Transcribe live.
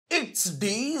It's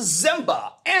December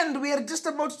and we are just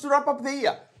about to wrap up the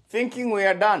year. Thinking we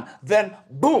are done, then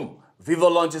boom, Vivo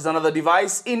launches another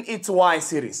device in its Y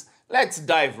series. Let's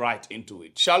dive right into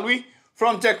it, shall we?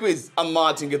 From TechWiz, I'm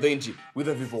Martin Gedinji with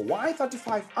a Vivo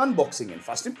Y35 unboxing and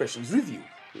first impressions review.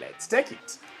 Let's take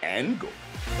it and go.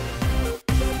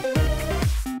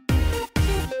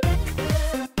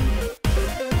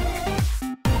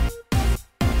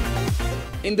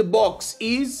 In the box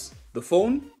is the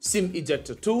phone, SIM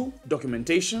ejector tool,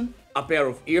 documentation, a pair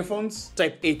of earphones,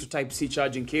 Type A to Type C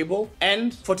charging cable,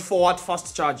 and 44-watt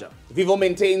fast charger. Vivo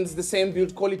maintains the same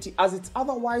build quality as its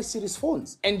other Y series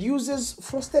phones and uses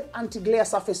frosted anti-glare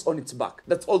surface on its back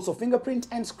that's also fingerprint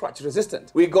and scratch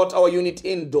resistant. We got our unit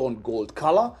in dawn gold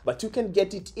color, but you can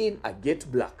get it in agate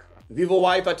black. Vivo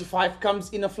Y35 comes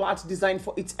in a flat design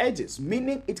for its edges,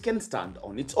 meaning it can stand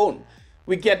on its own.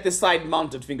 We get the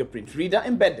side-mounted fingerprint reader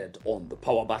embedded on the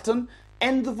power button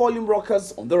and the volume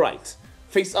rockers on the right.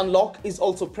 Face unlock is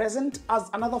also present as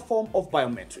another form of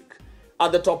biometric.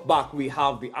 At the top back, we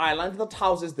have the island that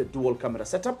houses the dual camera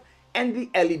setup and the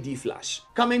LED flash.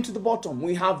 Coming to the bottom,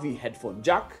 we have the headphone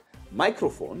jack,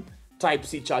 microphone,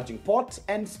 Type-C charging port,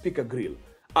 and speaker grill.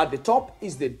 At the top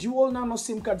is the dual nano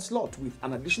SIM card slot with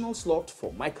an additional slot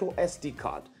for micro SD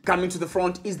card. Coming to the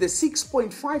front is the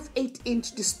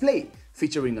 6.58-inch display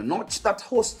featuring a notch that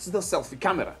hosts the selfie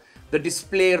camera. The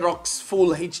display rocks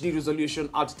full HD resolution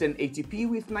at 1080p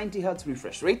with 90Hz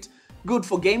refresh rate, good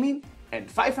for gaming,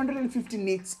 and 550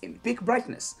 nits in peak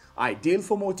brightness, ideal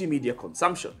for multimedia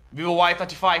consumption. Vivo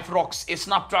Y35 rocks a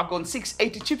Snapdragon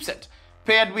 680 chipset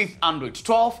paired with Android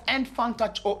 12 and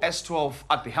FunTouch OS 12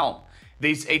 at the helm.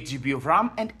 There is 8GB of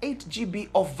RAM and 8GB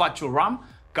of virtual RAM,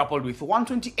 coupled with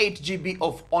 128GB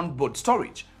of onboard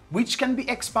storage, which can be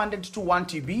expanded to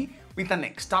 1TB with an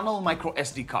external micro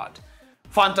SD card.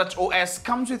 FunTouch OS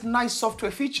comes with nice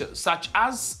software features such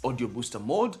as Audio Booster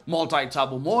Mode,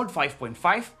 Multi-Turbo Mode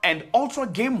 5.5, and Ultra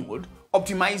Game Mode,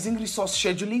 optimizing resource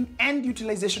scheduling and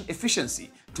utilization efficiency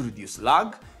to reduce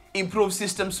lag, improve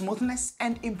system smoothness,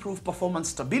 and improve performance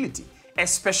stability,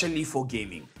 especially for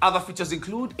gaming. Other features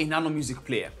include a nano music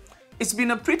player. It's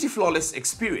been a pretty flawless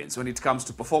experience when it comes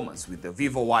to performance with the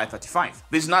Vivo Y35.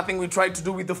 There's nothing we tried to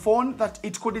do with the phone that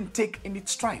it couldn't take in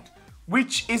its stride,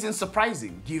 which isn't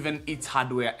surprising given its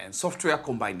hardware and software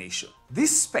combination.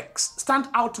 These specs stand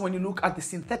out when you look at the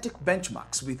synthetic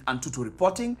benchmarks with Antutu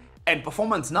reporting and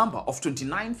performance number of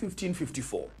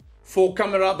 291554. For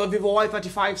camera, the Vivo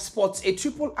Y35 sports a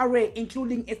triple array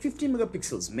including a 50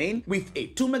 megapixels main with a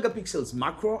 2 megapixels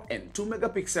macro and 2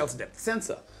 megapixels depth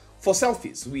sensor. For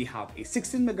selfies, we have a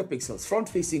 16 megapixels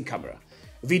front-facing camera.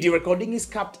 Video recording is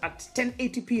capped at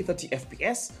 1080p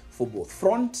 30fps for both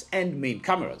front and main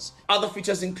cameras. Other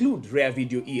features include rear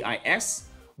video EIS,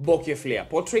 bokeh flare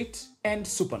portrait, and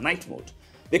super night mode.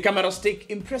 The cameras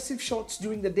take impressive shots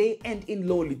during the day and in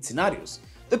low-lit scenarios.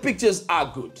 The pictures are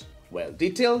good,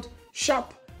 well-detailed,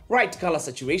 sharp, right color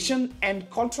saturation and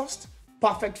contrast,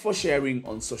 perfect for sharing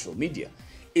on social media.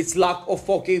 Its lack of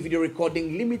 4K video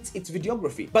recording limits its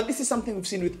videography, but this is something we've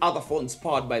seen with other phones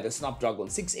powered by the Snapdragon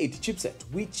 680 chipset,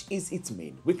 which is its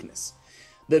main weakness.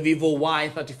 The Vivo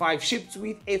Y35 ships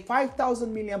with a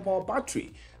 5000 mAh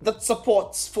battery that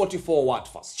supports 44-watt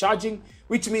fast charging,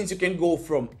 which means you can go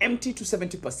from empty to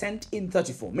 70% in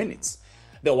 34 minutes.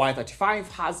 The Y35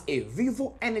 has a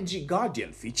Vivo Energy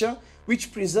Guardian feature,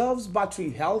 which preserves battery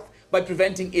health by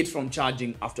preventing it from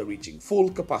charging after reaching full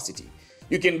capacity.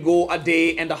 You can go a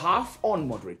day and a half on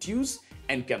moderate use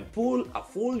and can pull a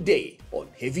full day on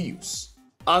heavy use.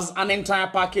 As an entire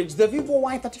package, the Vivo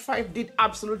Y35 did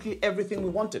absolutely everything we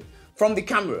wanted, from the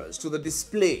cameras to the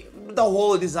display, the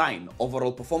whole design,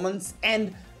 overall performance,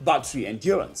 and battery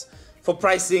endurance. For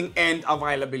pricing and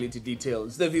availability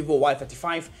details, the Vivo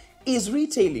Y35 is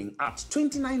retailing at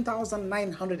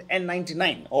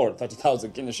 29,999 or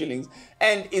 30,000 Kenya shillings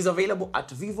and is available at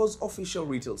Vivo's official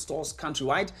retail stores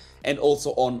countrywide and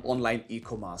also on online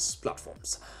e-commerce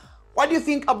platforms. What do you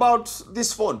think about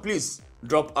this phone? Please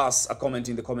drop us a comment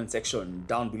in the comment section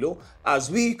down below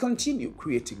as we continue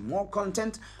creating more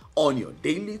content on your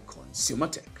daily consumer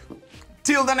tech.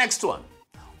 Till the next one,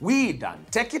 we done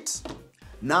take it.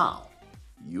 Now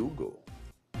you go.